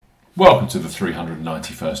Welcome to the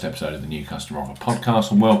 391st episode of the New Customer Offer podcast,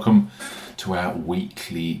 and welcome to our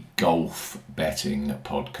weekly golf betting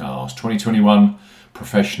podcast. 2021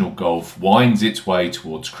 professional golf winds its way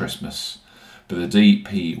towards Christmas, but the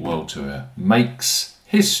DP World Tour makes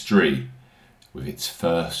history with its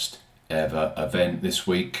first ever event this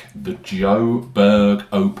week, the Joburg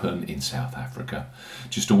Open in South Africa.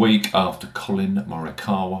 Just a week after Colin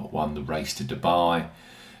Morikawa won the race to Dubai,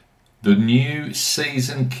 the new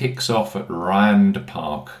season kicks off at Rand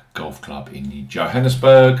Park Golf Club in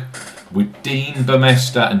Johannesburg with Dean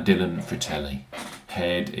Burmester and Dylan Fratelli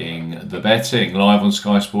heading the betting. Live on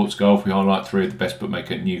Sky Sports Golf, we highlight three of the best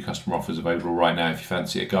bookmaker new customer offers available right now if you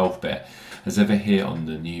fancy a golf bet. As ever here on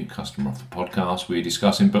the New Customer Offer podcast, we're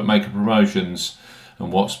discussing bookmaker promotions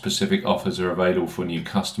and what specific offers are available for new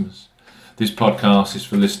customers. This podcast is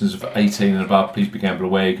for listeners of 18 and above. Please be gamble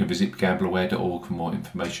aware. You can visit gambleaware.org for more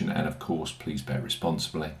information, and of course, please bet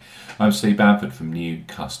responsibly. I'm Steve Bamford from New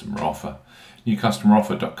Customer Offer.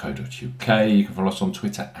 newcustomeroffer.co.uk. You can follow us on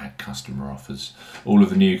Twitter at Customer Offers. All of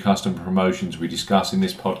the new customer promotions we discuss in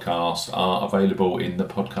this podcast are available in the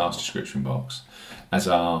podcast description box, as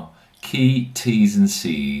are key T's and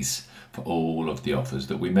C's for all of the offers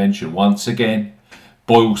that we mention. Once again,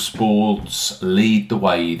 Boyle Sports lead the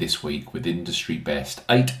way this week with industry best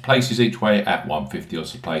 8 places each way at 150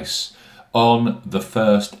 odds a place on the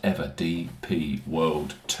first ever DP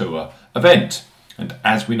World Tour event. And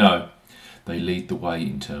as we know, they lead the way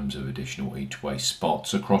in terms of additional each way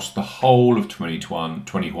spots across the whole of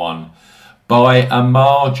 2021 by a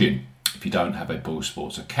margin. If you don't have a Boyle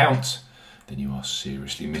Sports account, then you are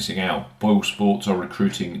seriously missing out. Boyle Sports are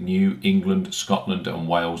recruiting New England, Scotland and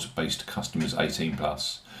Wales based customers 18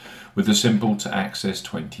 plus with a simple to access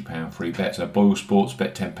 £20 free bet. So Boyle Sports,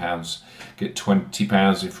 bet £10, get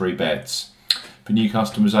 £20 in free bets. For new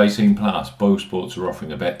customers 18 plus, Boyle Sports are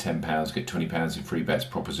offering a bet £10, get £20 in free bets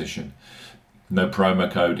proposition. No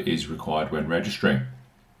promo code is required when registering.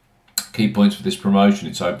 Key points for this promotion: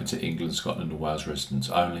 it's open to England, Scotland and Wales residents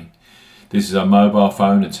only. This is a mobile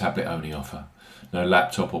phone and tablet only offer. No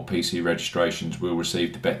laptop or PC registrations will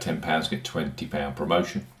receive the bet £10, get £20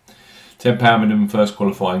 promotion. £10 minimum first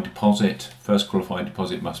qualifying deposit. First qualifying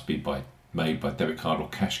deposit must be made by debit card or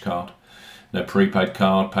cash card. No prepaid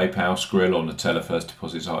card, PayPal, Skrill or Nutella first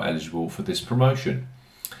deposits are eligible for this promotion.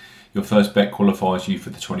 Your first bet qualifies you for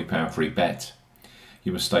the £20 free bet.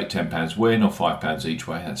 You must stake £10 win or £5 each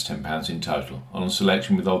way, that's £10 in total. On a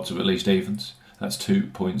selection with odds of at least evens, that's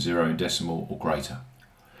 2.0 in decimal or greater.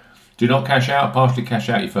 Do not cash out, partially cash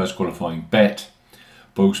out your first qualifying bet.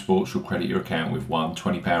 Boyle Sports will credit your account with one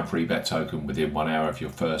 £20 free bet token within 1 hour of your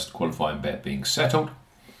first qualifying bet being settled.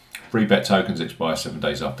 Free bet tokens expire 7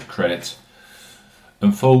 days after credit.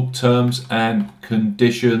 And full terms and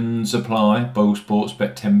conditions apply. Boyle Sports,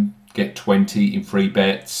 bet 10, get 20 in free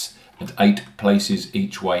bets and 8 places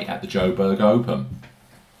each way at the Joburg Open.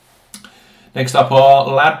 Next up are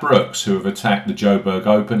Ladbrokes, who have attacked the Joburg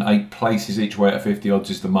Open. 8 places each way at 50 odds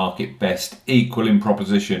is the market best equal in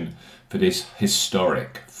proposition for this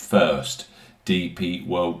historic first DP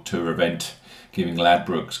World Tour event, giving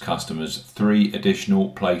Ladbrokes customers 3 additional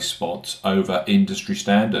place spots over industry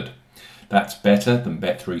standard. That's better than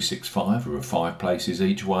Bet365, who are 5 places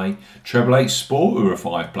each way, Treble 8 Sport, who are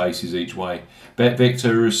 5 places each way,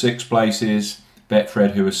 BetVictor, who are 6 places,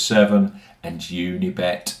 Betfred, who are 7, and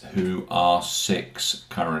Unibet, who are 6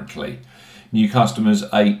 currently. New customers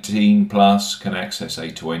 18 plus can access a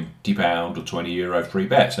 £20 or €20 free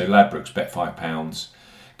bet. So Ladbrokes, bet £5,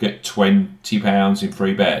 get £20 in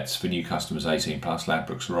free bets. For new customers 18 plus,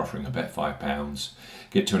 Ladbrokes are offering a bet £5,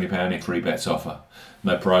 get £20 in free bets offer.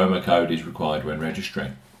 No promo code is required when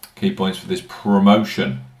registering. Key points for this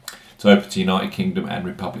promotion: it's open to United Kingdom and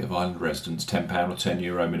Republic of Ireland residents. £10 or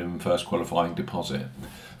 €10 minimum first qualifying deposit.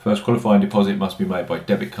 First qualifying deposit must be made by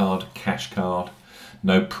debit card, cash card.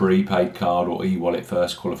 No prepaid card or e-wallet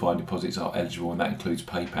first qualifying deposits are eligible, and that includes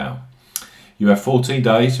PayPal. You have 14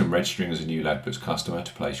 days from registering as a new Ladbrokes customer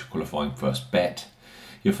to place your qualifying first bet.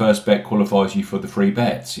 Your first bet qualifies you for the free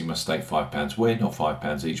bets. You must stake £5 win or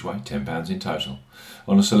 £5 each way, £10 in total.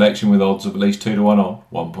 On a selection with odds of at least 2 to 1 on,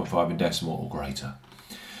 1.5 in decimal or greater.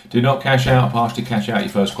 Do not cash out, partially cash out your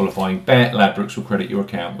first qualifying bet. Ladbrokes will credit your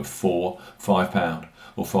account with 4 £5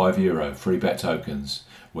 or €5 free bet tokens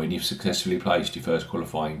when you've successfully placed your first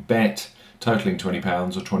qualifying bet, totaling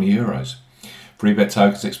 £20 or €20. Free bet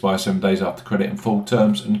tokens expire 7 days after credit, and full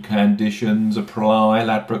terms and conditions apply.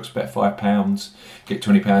 Ladbrokes, bet £5, get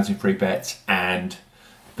 £20 in free bets, and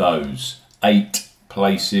those 8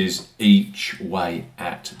 places each way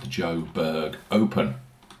at the Joburg Open.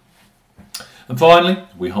 And finally,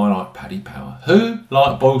 we highlight Paddy Power, who,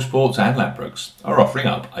 like Boyle Sports and Ladbrokes, are offering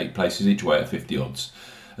up 8 places each way at 50 odds.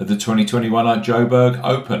 At the 2021 Joburg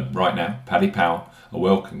Open right now, Paddy Power are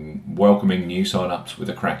welcoming new sign-ups with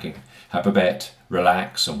a cracking have a bet,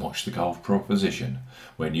 relax and watch the golf proposition,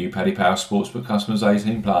 where new Paddy Power Sportsbook customers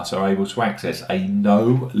 18 plus are able to access a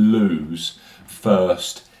no-lose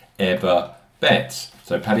first ever bet.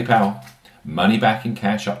 So Paddy Power, money back in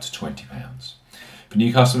cash up to £20. For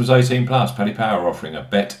new customers 18 plus, Paddy Power are offering a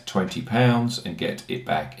bet £20 and get it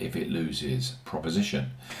back if it loses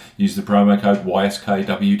proposition. Use the promo code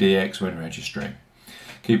YSKWDX when registering.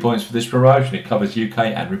 Key points for this promotion: it covers UK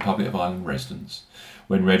and Republic of Ireland residents.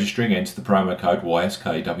 When registering, enter the promo code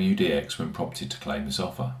YSKWDX when prompted to claim this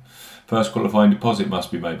offer. First qualifying deposit must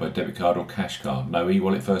be made by debit card or cash card. No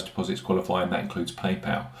e-wallet first deposits qualifying, that includes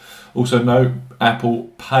PayPal. Also no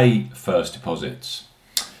Apple Pay first deposits.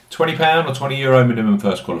 £20 or €20 minimum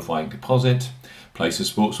first qualifying deposit. Place a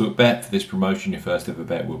sportsbook bet. For this promotion, your first ever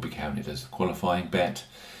bet will be counted as the qualifying bet.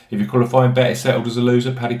 If your qualifying bet is settled as a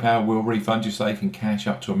loser, Paddy Power will refund your stake in cash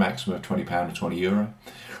up to a maximum of £20 or €20.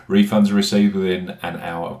 Refunds are received within an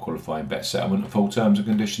hour of qualifying bet settlement. Full terms and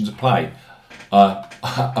conditions apply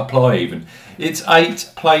even. It's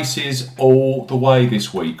 8 places all the way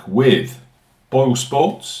this week with Boyle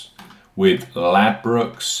Sports, with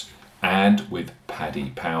Ladbrokes and with Paddy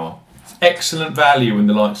Power. It's excellent value in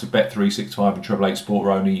the likes of Bet365 and Treble 8 Sport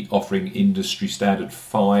are only offering industry standard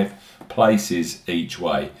 5 places each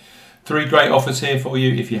way. 3 great offers here for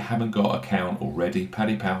you if you haven't got an account already.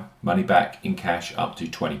 Paddy Power, money back in cash up to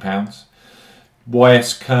 £20.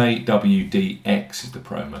 YSKWDX is the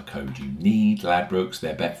promo code you need. Ladbrokes,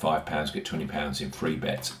 their bet £5, get £20 in free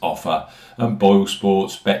bets offer. And Boyle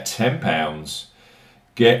Sports, bet £10,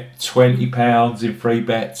 get £20 in free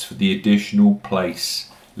bets for the additional place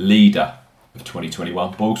leader of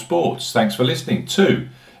 2021, Boyle Sports. Thanks for listening to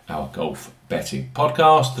our golf betting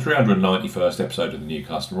podcast, the 391st episode of the New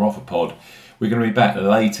Customer Offer Pod. We're going to be back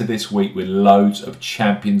later this week with loads of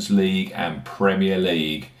Champions League and Premier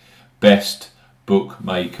League best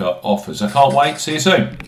bookmaker offers. I can't wait. See you soon.